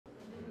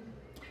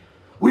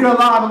We are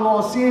alive in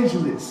Los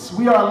Angeles.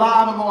 We are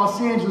alive in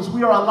Los Angeles.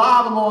 We are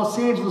alive in Los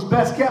Angeles.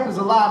 Besskepp is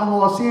alive in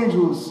Los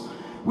Angeles.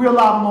 We are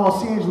alive in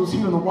Los Angeles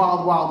here in the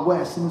wild, wild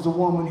west. And as a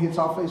warm wind hits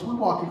our face, we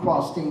walk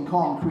across stained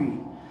concrete.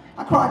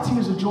 I cry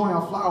tears of joy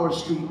on Flower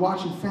Street,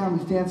 watching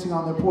families dancing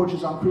on their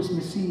porches on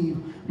Christmas Eve.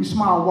 We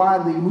smile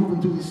widely,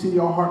 moving through the city,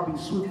 our heart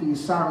beats swiftly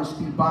as sirens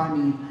speed by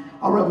me.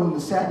 I'll revel in the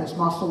sadness,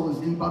 my soul is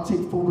deep. I'll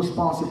take full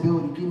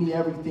responsibility, give me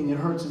everything, it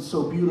hurts, it's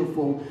so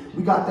beautiful.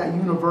 We got that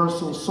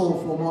universal,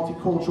 soulful,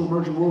 multicultural,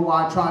 emerging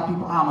worldwide tribe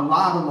people. I'm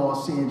alive in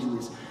Los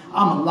Angeles.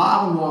 I'm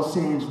alive in Los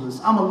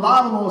Angeles. I'm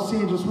alive in Los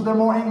Angeles with there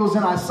more angles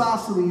than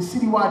isosceles.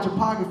 Citywide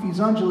topographies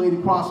undulate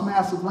across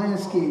massive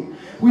landscape.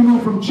 We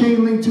move from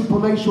chain link to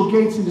palatial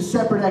gates into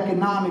separate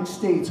economic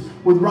states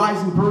with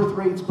rising birth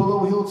rates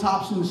below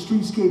hilltops in the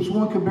streetscapes.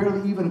 One can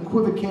barely even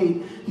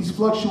equivocate these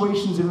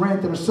fluctuations in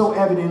rent that are so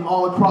evident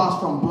all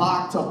across from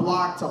block to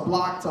block to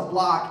block to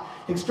block.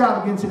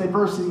 Extravagance and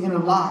adversity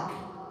interlock.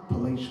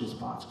 Palatial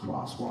spots,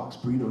 crosswalks,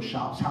 burrito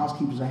shops,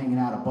 housekeepers are hanging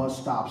out at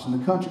bus stops, and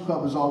the country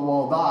club is all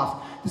walled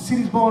off. The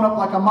city's blowing up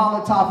like a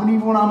Molotov, and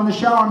even when I'm in the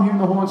shower, I'm hearing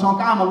the horns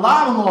honk. I'm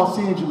alive in Los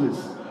Angeles.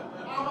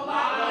 I'm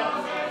alive in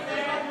Los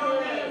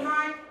Angeles.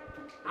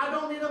 I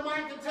don't need a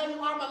mic to tell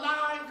you I'm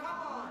alive.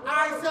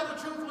 I say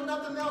the truth when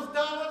nothing else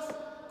does.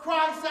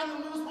 Cry, send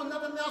them loose when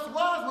nothing else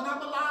was. When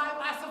I'm alive,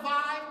 I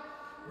survive.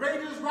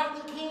 Raiders,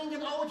 Rodney King,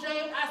 and OJ,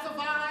 I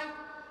survived.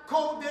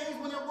 Cold days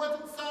when there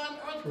wasn't sun,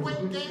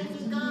 earthquake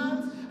games and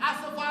guns, I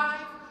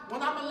survived.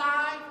 When I'm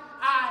alive,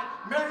 I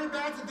marry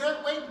back to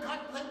death, wait and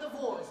contemplate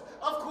divorce.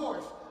 Of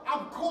course,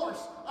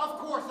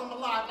 I'm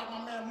alive like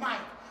my man Mike.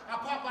 I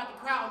pop out the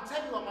crowd and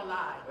tell you I'm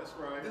alive. That's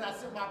right. Then I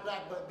sit my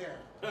black butt down.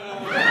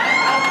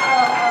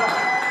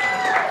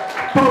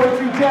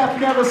 Poetry Death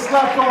never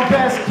slept on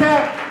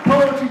Besskepp.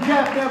 Poetry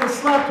Death never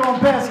slept on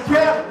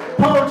Besskepp.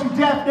 Poetry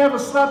Death never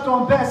slept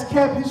on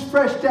Besskepp. His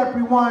fresh step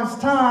rewinds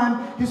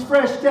time. His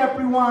fresh step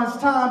rewinds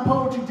time.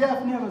 Poetry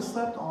Death never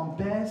slept on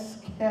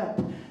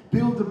Besskepp.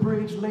 Build the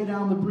bridge, lay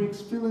down the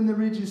bricks, fill in the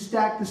ridges,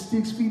 stack the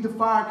sticks, feed the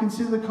fire,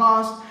 consider the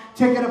cost.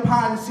 Take it up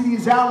high, the city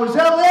is ours.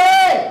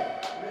 LA!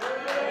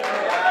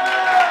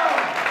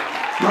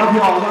 Love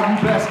y'all, love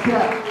you,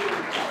 Besskepp.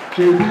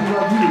 JB,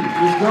 love you.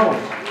 Let's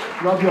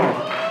go. Love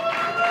y'all.